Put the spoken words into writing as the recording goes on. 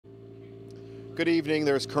Good evening.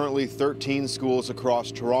 There's currently 13 schools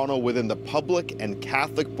across Toronto within the public and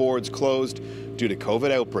Catholic boards closed due to COVID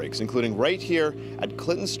outbreaks, including right here at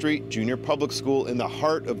Clinton Street Junior Public School in the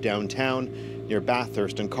heart of downtown near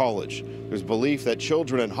Bathurst College. There's belief that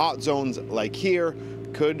children in hot zones like here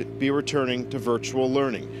could be returning to virtual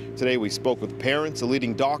learning. Today we spoke with parents, a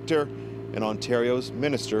leading doctor, and Ontario's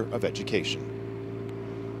Minister of Education.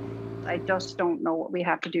 I just don't know what we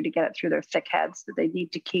have to do to get it through their thick heads that they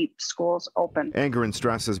need to keep schools open. Anger and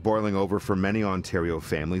stress is boiling over for many Ontario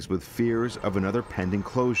families with fears of another pending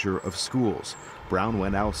closure of schools.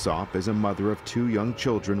 Brownwen Alsop is a mother of 2 young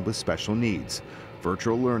children with special needs.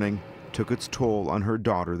 Virtual learning took its toll on her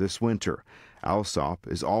daughter this winter. Alsop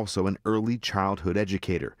is also an early childhood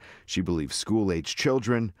educator. She believes school-aged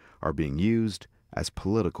children are being used as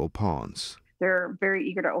political pawns. They're very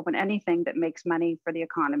eager to open anything that makes money for the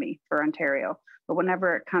economy for Ontario. But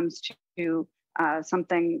whenever it comes to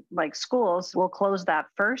something like schools, we'll close that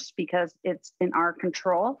first because it's in our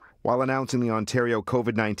control. While announcing the Ontario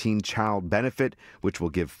COVID-19 Child Benefit, which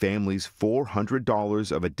will give families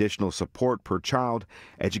 $400 of additional support per child,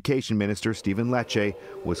 Education Minister Stephen Lecce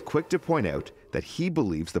was quick to point out that he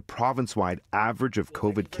believes the province-wide average of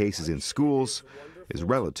COVID cases in schools is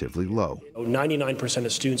relatively low. 99%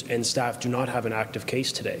 of students and staff do not have an active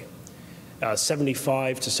case today.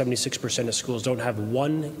 75 to 76% of schools don't have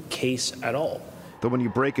one case at all. Though when you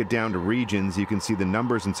break it down to regions, you can see the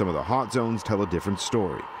numbers in some of the hot zones tell a different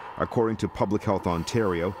story. According to Public Health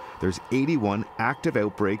Ontario, there's 81 active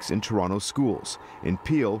outbreaks in Toronto schools. In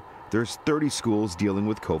Peel, there's 30 schools dealing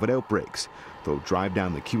with COVID outbreaks. Though drive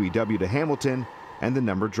down the QEW to Hamilton, and the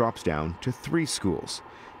number drops down to 3 schools.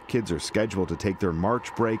 Kids are scheduled to take their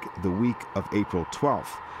March break the week of April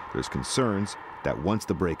 12th. There's concerns that once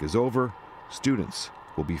the break is over, students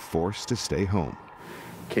will be forced to stay home.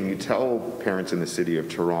 Can you tell parents in the city of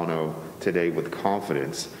Toronto today with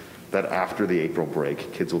confidence that after the April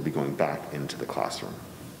break, kids will be going back into the classroom?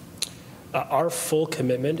 Our full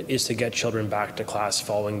commitment is to get children back to class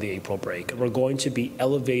following the April break. We're going to be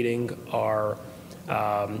elevating our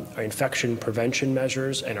infection prevention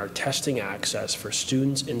measures and our testing access for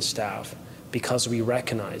students and staff because we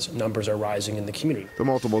recognize numbers are rising in the community. The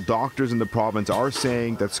multiple doctors in the province are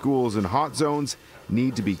saying that schools in hot zones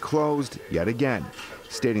need to be closed yet again,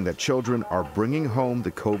 stating that children are bringing home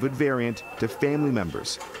the COVID variant to family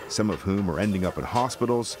members, some of whom are ending up in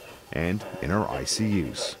hospitals and in our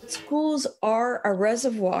ICUs. Schools are a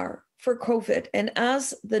reservoir for COVID, and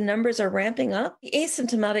as the numbers are ramping up, the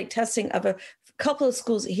asymptomatic testing of a couple of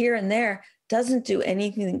schools here and there doesn't do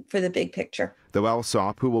anything for the big picture. Though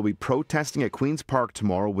Alsop, who will be protesting at Queen's Park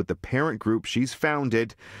tomorrow with the parent group she's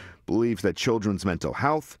founded, believes that children's mental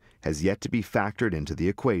health has yet to be factored into the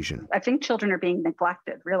equation. I think children are being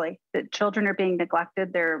neglected, really. That children are being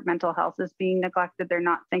neglected, their mental health is being neglected. They're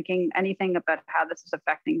not thinking anything about how this is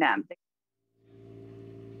affecting them.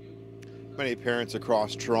 Many parents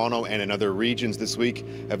across Toronto and in other regions this week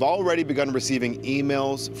have already begun receiving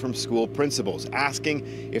emails from school principals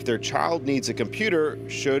asking if their child needs a computer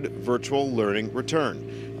should virtual learning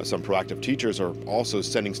return. Some proactive teachers are also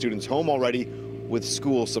sending students home already with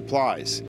school supplies.